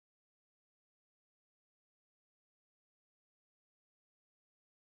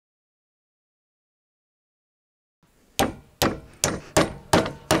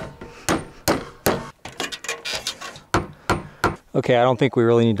Okay, I don't think we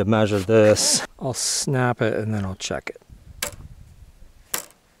really need to measure this. I'll snap it and then I'll check it.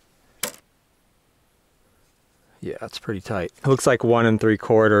 Yeah, it's pretty tight. It looks like 1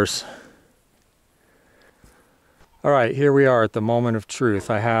 3/4. All right, here we are at the moment of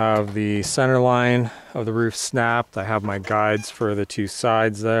truth. I have the center line of the roof snapped. I have my guides for the 2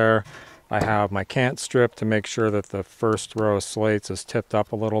 sides there. I have my cant strip to make sure that the first row of slates is tipped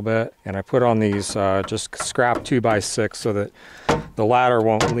up a little bit. And I put on these just scrap 2x6 so that the ladder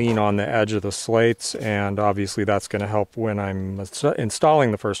won't lean on the edge of the slates. And obviously that's gonna help when I'm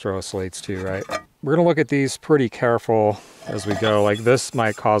installing the first row of slates too, right? We're gonna look at these pretty careful as we go. Like this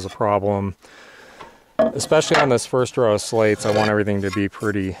might cause a problem. Especially on this first row of slates, I want everything to be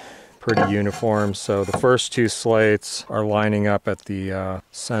pretty uniform. So the first 2 slates are lining up at the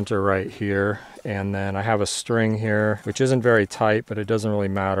center right here. And then I have a string here, which isn't very tight, but it doesn't really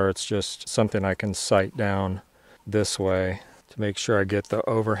matter. It's just something I can sight down this way to make sure I get the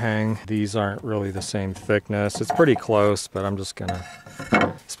overhang. These aren't really the same thickness. It's pretty close, but I'm just gonna,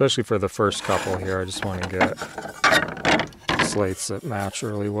 especially for the first couple here, I just want to get slates that match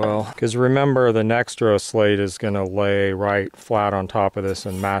really well. Because remember, the next row slate is going to lay right flat on top of this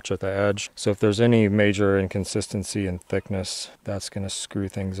and match at the edge. So if there's any major inconsistency in thickness, that's going to screw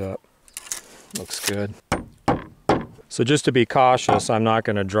things up. Looks good. So just to be cautious, I'm not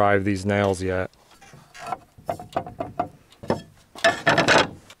going to drive these nails yet.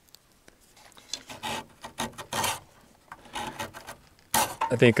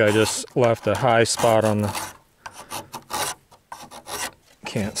 I think I just left a high spot on the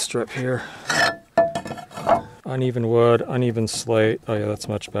cant strip here. Uneven wood, uneven slate. Oh yeah, that's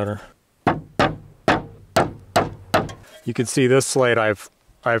much better. You can see this slate, I've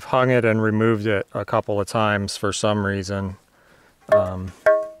hung it and removed it a couple of times for some reason.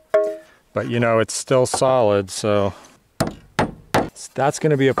 But you know, it's still solid, so that's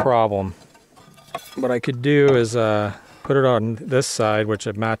gonna be a problem. What I could do is put it on this side, which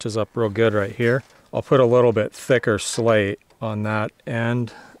it matches up real good right here. I'll put a little bit thicker slate on that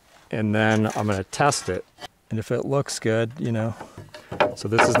end, and then I'm going to test it. And if it looks good, you know, so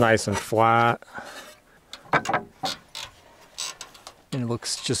this is nice and flat. And it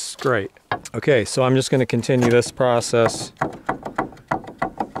looks just great. Okay, so I'm just going to continue this process.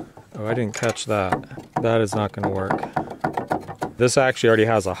 Oh, I didn't catch that. That is not going to work. This actually already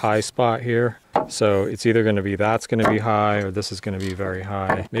has a high spot here. So it's either going to be that's going to be high or this is going to be very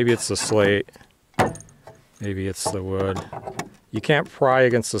high. Maybe it's the slate. Maybe it's the wood. You can't pry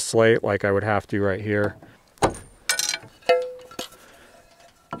against the slate like I would have to right here.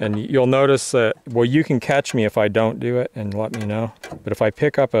 And you'll notice that, well, you can catch me if I don't do it and let me know. But if I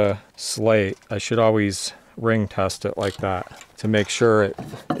pick up a slate, I should always ring test it like that to make sure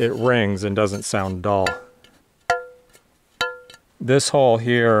it rings and doesn't sound dull. This hole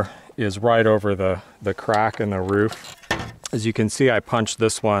here is right over the crack in the roof. As you can see, I punched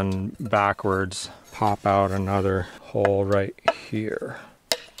this one backwards. Pop out another hole right here.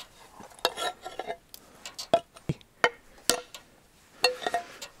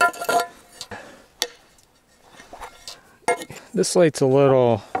 This slate's a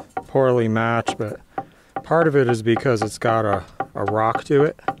little poorly matched, but part of it is because it's got a rock to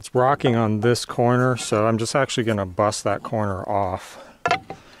it. It's rocking on this corner, so I'm just actually going to bust that corner off.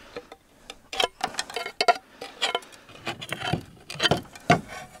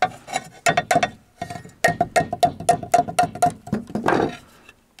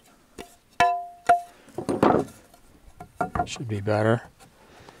 Should be better.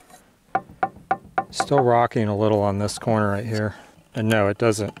 Still rocking a little on this corner right here. And no, it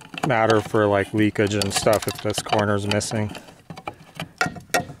doesn't matter for like leakage and stuff if this corner's missing.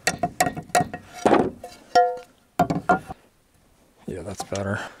 Yeah, that's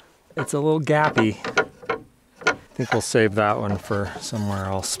better. It's a little gappy. I think we'll save that one for somewhere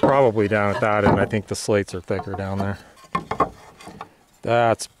else. Probably down at that end. I think the slates are thicker down there.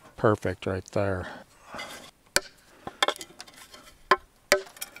 That's perfect right there.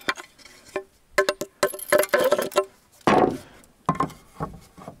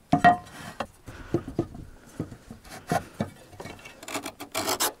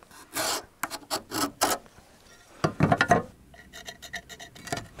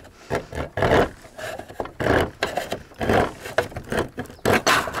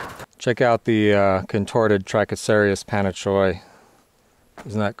 Check out the contorted Trichocereus panichoi.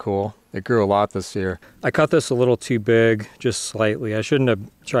 Isn't that cool? It grew a lot this year. I cut this a little too big, just slightly. I shouldn't have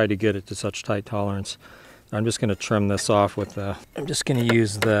tried to get it to such tight tolerance. I'm just going to trim this off with I'm just going to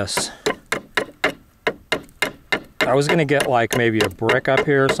use this. I was going to get like maybe a brick up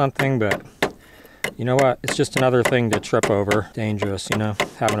here or something, but You know what? It's just another thing to trip over. Dangerous, you know,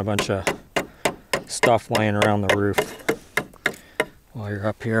 having a bunch of stuff laying around the roof while you're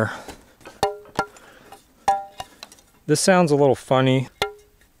up here. This sounds a little funny.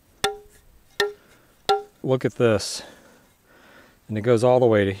 Look at this. And it goes all the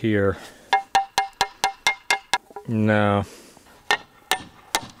way to here. No.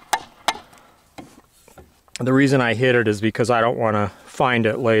 The reason I hit it is because I don't want to find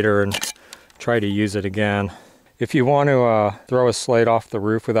it later and try to use it again. If you want to throw a slate off the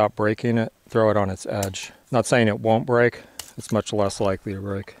roof without breaking it, throw it on its edge. Not saying it won't break, it's much less likely to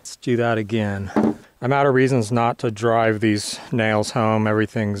break. Let's do that again. I'm out of reasons not to drive these nails home.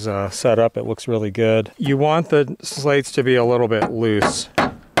 Everything's set up, it looks really good. You want the slates to be a little bit loose.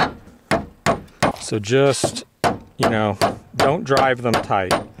 So just, you know, don't drive them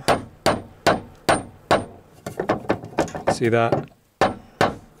tight. See that?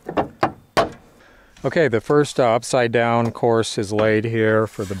 Okay, the first upside down course is laid here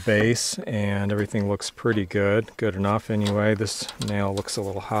for the base, and everything looks pretty good. Good enough anyway. This nail looks a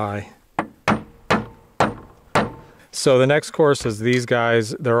little high. So the next course is these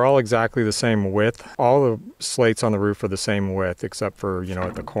guys. They're all exactly the same width. All the slates on the roof are the same width except for, you know,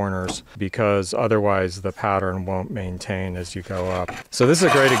 at the corners, because otherwise the pattern won't maintain as you go up. So this is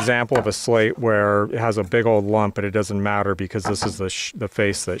a great example of a slate where it has a big old lump, but it doesn't matter because this is the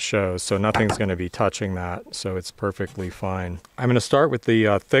face that shows. So nothing's going to be touching that. So it's perfectly fine. I'm going to start with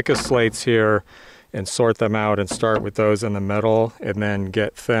the thickest slates here and sort them out and start with those in the middle and then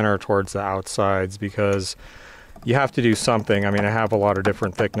get thinner towards the outsides, because you have to do something. I mean, I have a lot of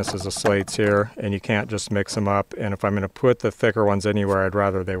different thicknesses of slates here, and you can't just mix them up. And if I'm going to put the thicker ones anywhere, I'd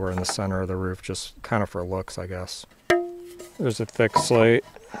rather they were in the center of the roof, just kind of for looks, I guess. There's a thick slate.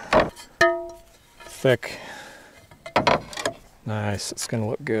 Thick. Nice, it's going to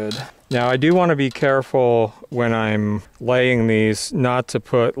look good. Now, I do want to be careful when I'm laying these not to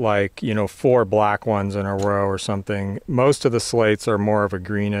put, like, you know, 4 black ones in a row or something. Most of the slates are more of a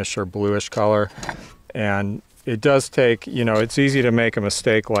greenish or bluish color, and it does take, you know, it's easy to make a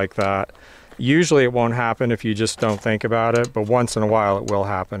mistake like that. Usually it won't happen if you just don't think about it, but once in a while it will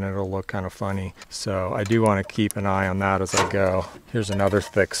happen and it'll look kind of funny. So I do want to keep an eye on that as I go. Here's another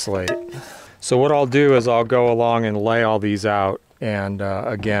thick slate. So what I'll do is I'll go along and lay all these out, and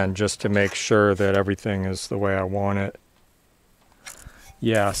again, just to make sure that everything is the way I want it.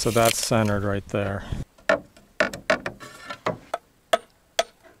 Yeah, so that's centered right there.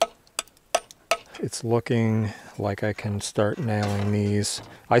 It's looking like I can start nailing these.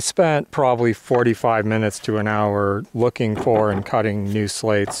 I spent probably 45 minutes to an hour looking for and cutting new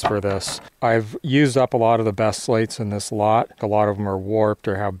slates for this. I've used up a lot of the best slates in this lot. A lot of them are warped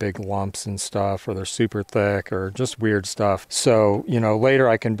or have big lumps and stuff, or they're super thick or just weird stuff. So, you know, later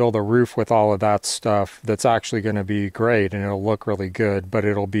I can build a roof with all of that stuff that's actually going to be great, and it'll look really good, but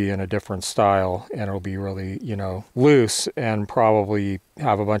it'll be in a different style, and it'll be really, you know, loose and probably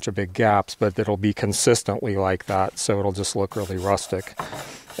have a bunch of big gaps, but it'll be consistently like that, so it'll just look really rustic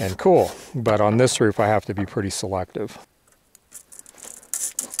and cool. But on this roof I have to be pretty selective.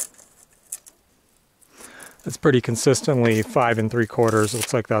 It's pretty consistently 5 3/4.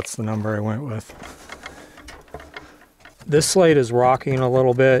 Looks like that's the number I went with. This slate is rocking a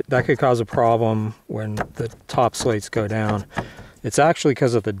little bit. That could cause a problem when the top slates go down. It's actually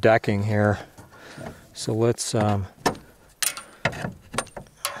because of the decking here. So let's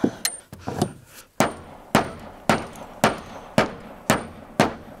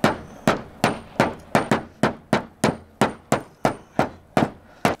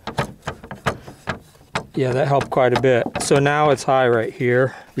yeah, that helped quite a bit. So now it's high right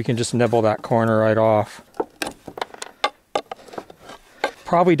here. We can just nibble that corner right off.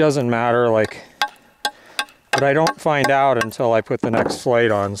 Probably doesn't matter, like, but I don't find out until I put the next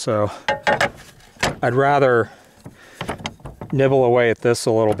slate on, so I'd rather nibble away at this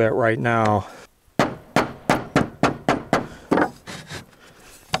a little bit right now.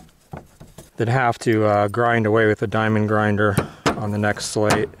 Than have to grind away with a diamond grinder on the next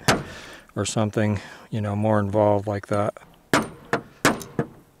slate or something, you know, more involved like that.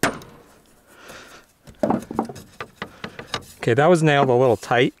 Okay, that was nailed a little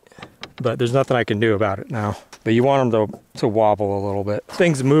tight, but there's nothing I can do about it now. But you want them to wobble a little bit.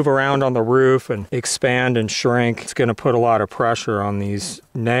 Things move around on the roof and expand and shrink. It's gonna put a lot of pressure on these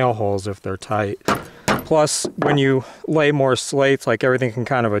nail holes if they're tight. Plus, when you lay more slates, like, everything can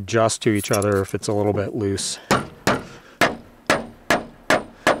kind of adjust to each other if it's a little bit loose.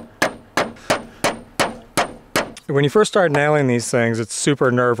 When you first start nailing these things, it's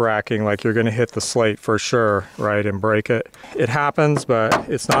super nerve-wracking, like you're gonna hit the slate for sure, right, and break it. It happens, but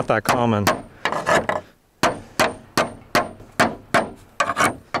it's not that common.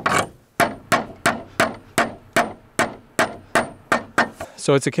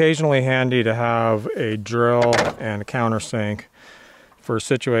 So it's occasionally handy to have a drill and a countersink for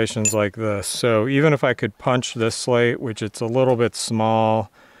situations like this. So even if I could punch this slate, which it's a little bit small,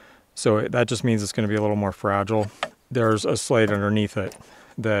 so that just means it's going to be a little more fragile. There's a slate underneath it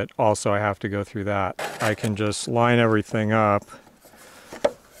that also I have to go through that. I can just line everything up.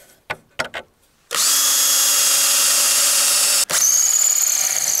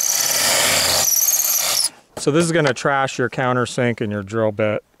 So this is going to trash your countersink and your drill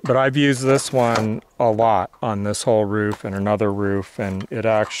bit, but I've used this one a lot on this whole roof and another roof, and it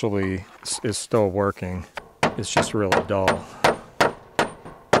actually is still working. It's just really dull.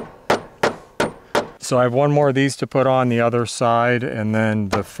 So I have one more of these to put on the other side, and then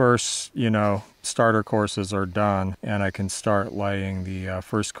the first, starter courses are done, and I can start laying the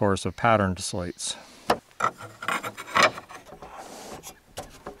first course of patterned slates.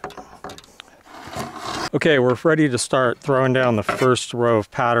 Okay, we're ready to start throwing down the first row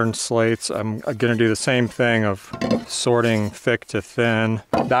of patterned slates. I'm going to do the same thing of sorting thick to thin.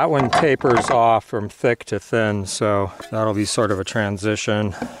 That one tapers off from thick to thin, so that'll be sort of a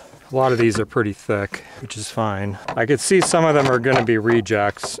transition. A lot of these are pretty thick, which is fine. I could see some of them are going to be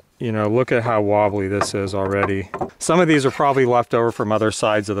rejects. Look at how wobbly this is already. Some of these are probably left over from other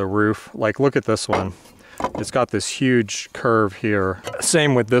sides of the roof. Like, look at this one. It's got this huge curve here.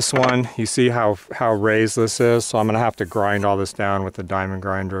 Same with this one. You see how raised this is? So I'm gonna have to grind all this down with a diamond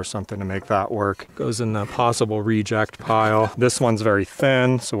grinder or something to make that work. Goes in the possible reject pile. This one's very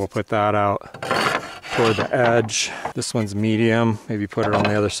thin, so we'll put that out toward the edge. This one's medium. Maybe put it on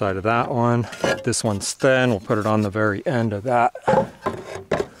the other side of that one. This one's thin. We'll put it on the very end of that.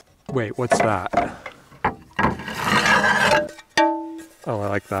 Wait, what's that? Oh, I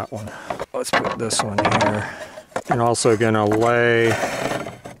like that one. Let's put this one here. And also gonna lay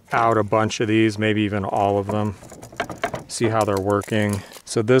out a bunch of these, maybe even all of them. See how they're working.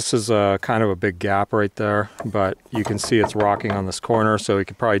 So this is a kind of a big gap right there, but you can see it's rocking on this corner, so we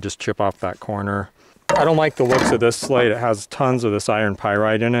could probably just chip off that corner. I don't like the looks of this slate. It has tons of this iron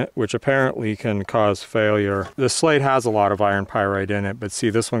pyrite in it, which apparently can cause failure. The slate has a lot of iron pyrite in it, but see,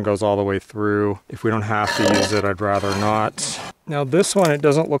 this one goes all the way through. If we don't have to use it, I'd rather not. Now this one, it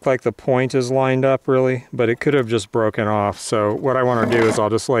doesn't look like the point is lined up really, but it could have just broken off. So what I want to do is I'll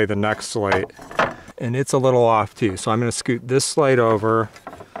just lay the next slate, and it's a little off too. So I'm going to scoot this slate over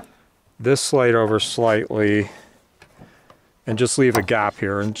slightly, and just leave a gap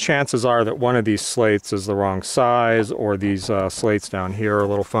here. And chances are that one of these slates is the wrong size, or these slates down here are a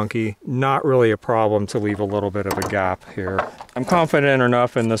little funky. Not really a problem to leave a little bit of a gap here. I'm confident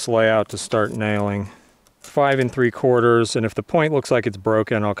enough in this layout to start nailing 5 3/4, and if the point looks like it's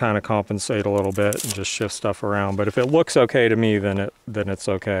broken, I'll kind of compensate a little bit and just shift stuff around. But if it looks okay to me, then it's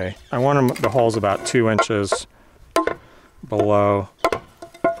okay. I want the holes about 2 inches below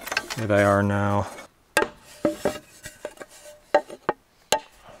where they are now.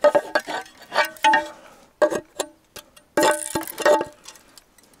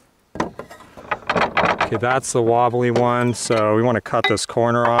 Okay, that's the wobbly one, so we want to cut this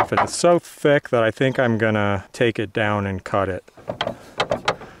corner off, and it's so thick that I think I'm gonna take it down and cut it.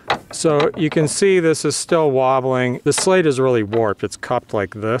 So you can see this is still wobbling. The slate is really warped. It's cupped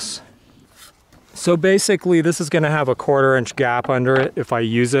like this. So basically this is gonna have a 1/4 inch gap under it if I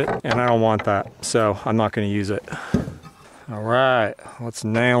use it, and I don't want that, so I'm not gonna use it. All right, let's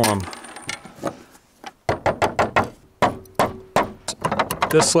nail them.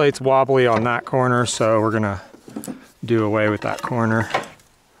 This slate's wobbly on that corner, so we're gonna do away with that corner.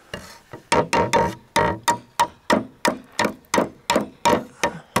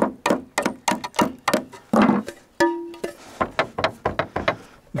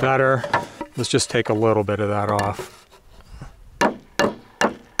 Better. Let's just take a little bit of that off.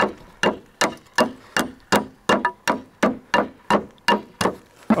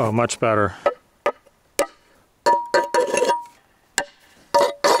 Oh, much better.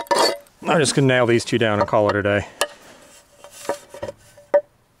 I'm just gonna nail these two down and call it a day.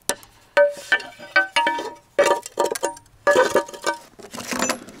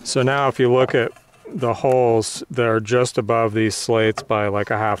 So now if you look at the holes, they're just above these slates by like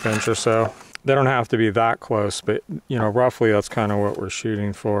a 1/2 inch or so. They don't have to be that close, but roughly that's kind of what we're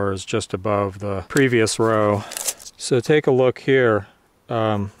shooting for, is just above the previous row. So take a look here.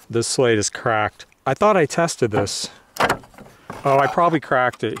 This slate is cracked. I thought I tested this. Oh, I probably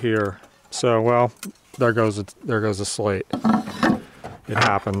cracked it here. So, well, there goes a slate. It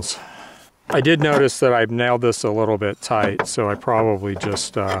happens. I did notice that I've nailed this a little bit tight, so I probably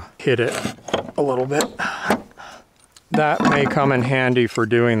just hit it a little bit. That may come in handy for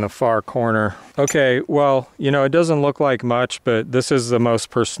doing the far corner. Okay, well, you know, it doesn't look like much, but this is the most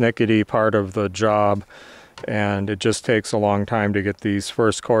persnickety part of the job, and it just takes a long time to get these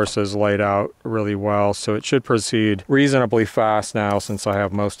first courses laid out really well, so it should proceed reasonably fast now since I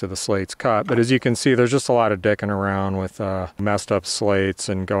have most of the slates cut. But as you can see, there's just a lot of dicking around with messed up slates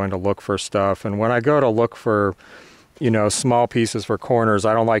and going to look for stuff. And when I go to look for, you know, small pieces for corners,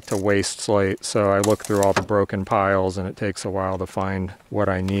 I don't like to waste slate, so I look through all the broken piles and it takes a while to find what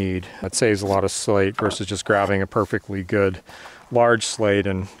I need. It saves a lot of slate versus just grabbing a perfectly good large slate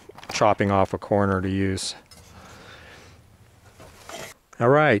and chopping off a corner to use. All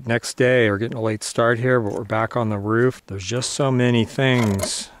right, next day. We're getting a late start here, but we're back on the roof. There's just so many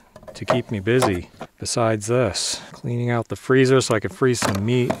things to keep me busy besides this. Cleaning out the freezer so I can freeze some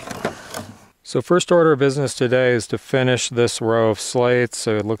meat. So first order of business today is to finish this row of slates.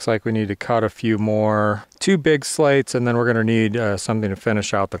 So it looks like we need to cut a few more. 2 big slates, and then we're gonna need something to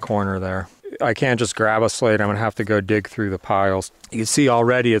finish out the corner there. I can't just grab a slate, I'm gonna have to go dig through the piles. You can see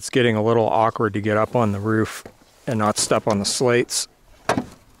already it's getting a little awkward to get up on the roof and not step on the slates.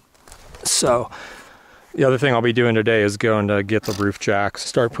 So the other thing I'll be doing today is going to get the roof jacks,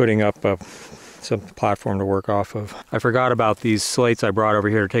 start putting up some platform to work off of. I forgot about these slates I brought over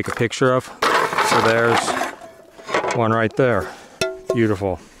here to take a picture of. So there's one right there.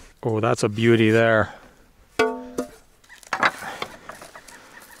 Beautiful. Oh, that's a beauty there.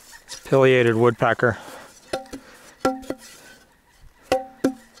 It's pileated woodpecker.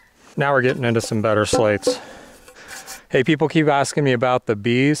 Now we're getting into some better slates. Hey, people keep asking me about the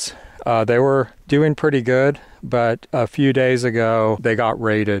bees. They were doing pretty good, but a few days ago they got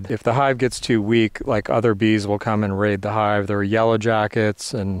raided. If the hive gets too weak, like other bees will come and raid the hive. There were yellow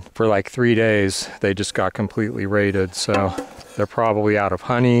jackets, and for like 3 days they just got completely raided. So they're probably out of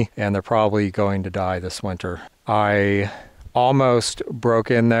honey and they're probably going to die this winter. I almost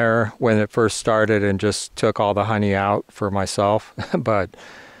broke in there when it first started and just took all the honey out for myself, but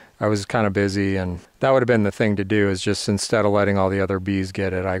I was kind of busy, and that would have been the thing to do, is just instead of letting all the other bees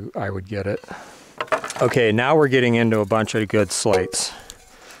get it, I would get it. Okay, now we're getting into a bunch of good slates.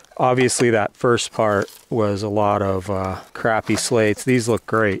 Obviously that first part was a lot of crappy slates. These look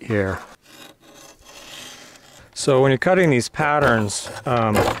great here. So when you're cutting these patterns,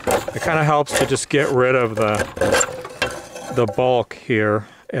 it kind of helps to just get rid of the bulk here,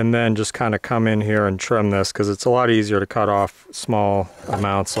 and then just kind of come in here and trim this, because it's a lot easier to cut off small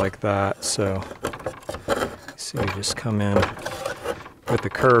amounts like that. So you just come in with the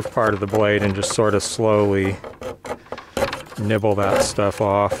curved part of the blade and just sort of slowly nibble that stuff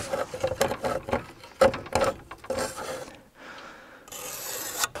off.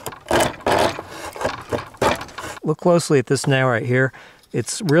 Look closely at this nail right here.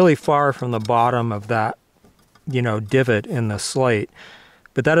 It's really far from the bottom of that, you know, divot in the slate.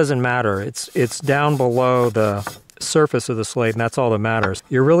 But that doesn't matter. It's down below the surface of the slate, and that's all that matters.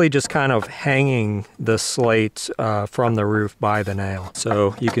 You're really just kind of hanging the slate from the roof by the nail.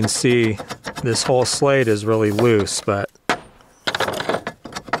 So you can see this whole slate is really loose, but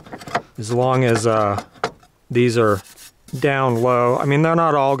as long as these are down low, I mean, they're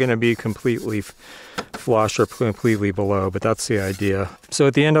not all going to be completely flush or completely below, but that's the idea. So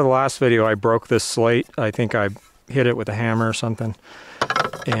at the end of the last video, I broke this slate. I think I hit it with a hammer or something.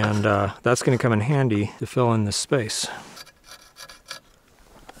 And that's going to come in handy to fill in this space.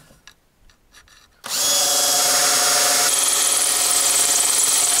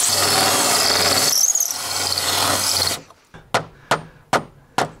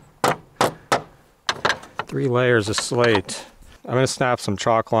 Three layers of slate. I'm going to snap some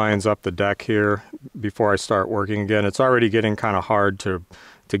chalk lines up the deck here before I start working again. It's already getting kind of hard to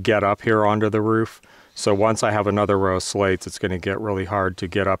get up here onto the roof. So once I have another row of slates, it's going to get really hard to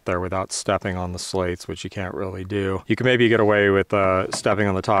get up there without stepping on the slates, which you can't really do. You can maybe get away with stepping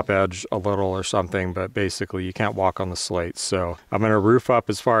on the top edge a little or something, but basically you can't walk on the slates. So I'm going to roof up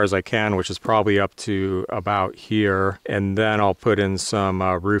as far as I can, which is probably up to about here. And then I'll put in some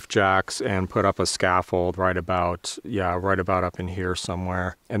roof jacks and put up a scaffold right about up in here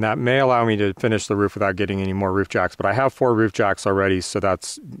somewhere. And that may allow me to finish the roof without getting any more roof jacks, but I have 4 roof jacks already, so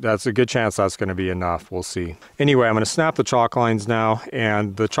that's a good chance that's going to be enough. We'll see. Anyway, I'm going to snap the chalk lines now,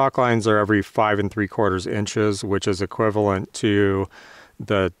 and the chalk lines are every 5 3/4 inches, which is equivalent to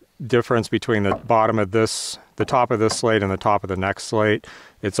the difference between the top of this slate and the top of the next slate.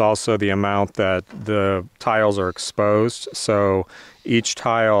 It's also the amount that the tiles are exposed. So each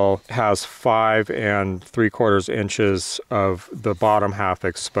tile has 5 3/4 inches of the bottom half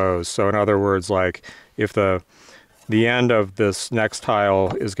exposed. So in other words, like if the the end of this next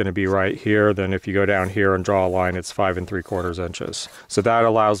tile is going to be right here. Then if you go down here and draw a line, it's 5 3/4 inches. So that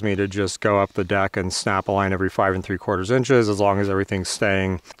allows me to just go up the deck and snap a line every 5 3/4 inches, as long as everything's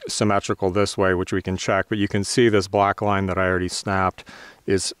staying symmetrical this way, which we can check. But you can see this black line that I already snapped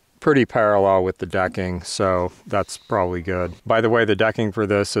is pretty parallel with the decking, so that's probably good. By the way, the decking for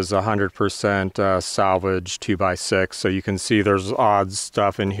this is 100% salvage 2x6, so you can see there's odd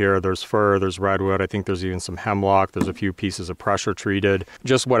stuff in here. There's fir, there's redwood, I think there's even some hemlock, there's a few pieces of pressure treated.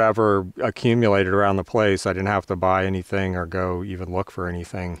 Just whatever accumulated around the place. I didn't have to buy anything or go even look for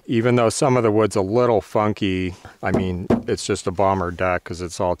anything. Even though some of the wood's a little funky, I mean, it's just a bomber deck because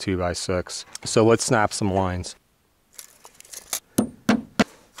it's all 2x6. So let's snap some lines.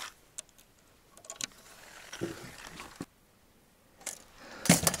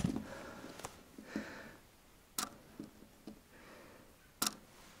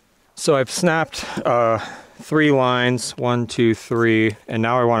 So I've snapped 3 lines, 1, 2, 3, and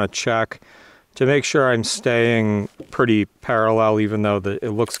now I want to check to make sure I'm staying pretty parallel, even though it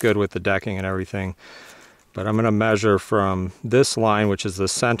looks good with the decking and everything. But I'm going to measure from this line, which is the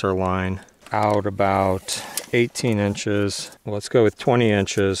center line, out about 18 inches. Let's go with 20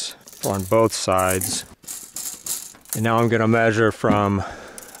 inches on both sides. And now I'm going to measure from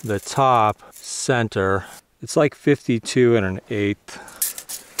the top center. It's like 52 1/8.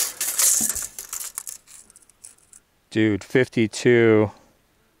 Dude, 52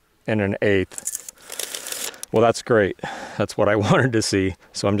 1/8. Well, that's great. That's what I wanted to see.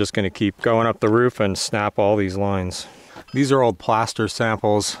 So I'm just going to keep going up the roof and snap all these lines. These are old plaster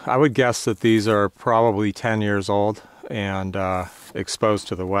samples. I would guess that these are probably 10 years old and exposed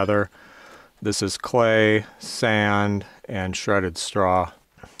to the weather. This is clay, sand, and shredded straw.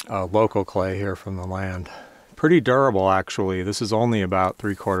 Local clay here from the land. Pretty durable, actually. This is only about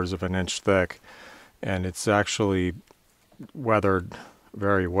 3/4 of an inch thick. And it's actually weathered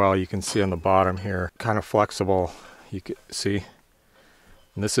very well. You can see on the bottom here, kind of flexible. You can see,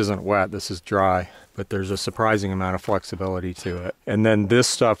 and this isn't wet, this is dry, but there's a surprising amount of flexibility to it. And then this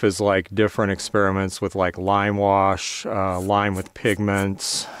stuff is like different experiments with like lime wash, lime with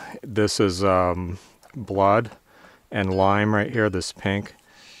pigments. This is blood and lime right here, this pink.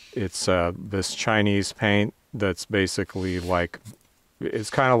 It's this Chinese paint that's basically like,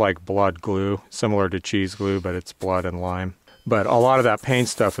 it's kind of like blood glue, similar to cheese glue, but it's blood and lime. But a lot of that paint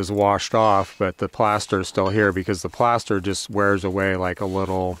stuff is washed off, but the plaster is still here because the plaster just wears away like a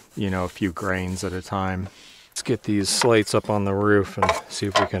little, you know, a few grains at a time. Let's get these slates up on the roof and see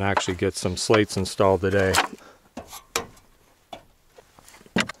if we can actually get some slates installed today.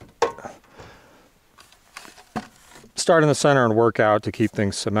 Start in the center and work out to keep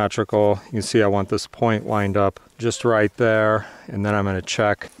things symmetrical. You can see I want this point lined up just right there, and then I'm going to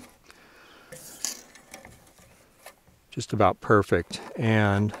check. Just about perfect.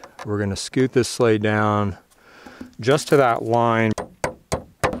 And we're going to scoot this slate down just to that line.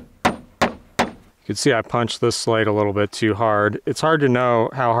 You can see I punched this slate a little bit too hard. It's hard to know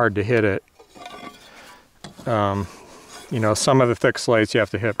how hard to hit it. You know, some of the thick slates you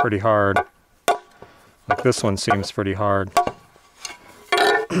have to hit pretty hard. Like this one seems pretty hard.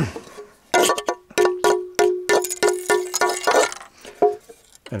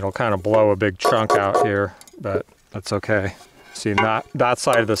 And it'll kind of blow a big chunk out here, but that's okay. See, that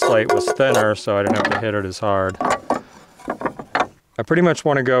side of the slate was thinner, so I didn't have to hit it as hard. I pretty much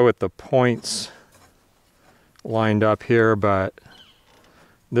want to go with the points lined up here, but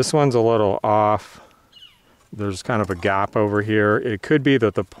this one's a little off. There's kind of a gap over here. It could be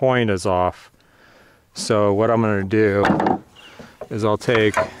that the point is off. So what I'm going to do is I'll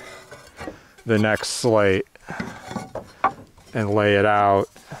take the next slate and lay it out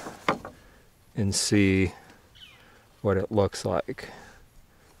and see what it looks like.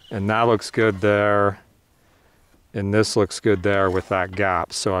 And that looks good there, and this looks good there with that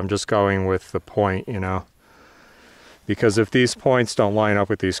gap. So I'm just going with the point, you know, because if these points don't line up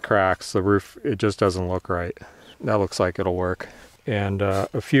with these cracks, the roof, it just doesn't look right. That looks like it'll work. And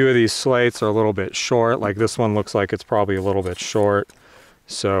a few of these slates are a little bit short, like this one looks like it's probably a little bit short.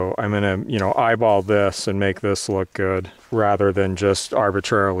 So I'm gonna, you know, eyeball this and make this look good rather than just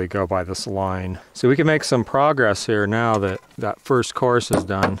arbitrarily go by this line. So we can make some progress here now that that first course is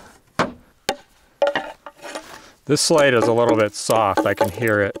done. This slate is a little bit soft, I can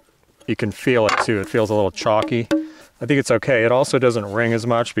hear it. You can feel it too, it feels a little chalky. I think it's okay. It also doesn't ring as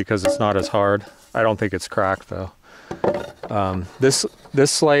much because it's not as hard. I don't think it's cracked though. This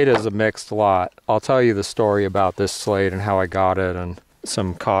slate is a mixed lot. I'll tell you the story about this slate and how I got it and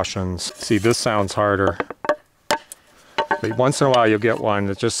some cautions. See, this sounds harder. But once in a while you'll get one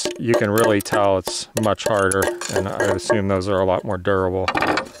that just, you can really tell it's much harder, and I assume those are a lot more durable.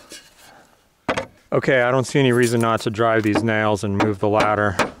 Okay, I don't see any reason not to drive these nails and move the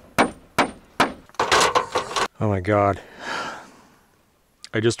ladder. Oh my God.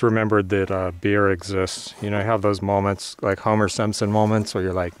 I just remembered that beer exists. You know, I have those moments, like Homer Simpson moments, where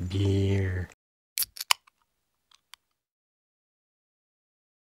you're like, beer.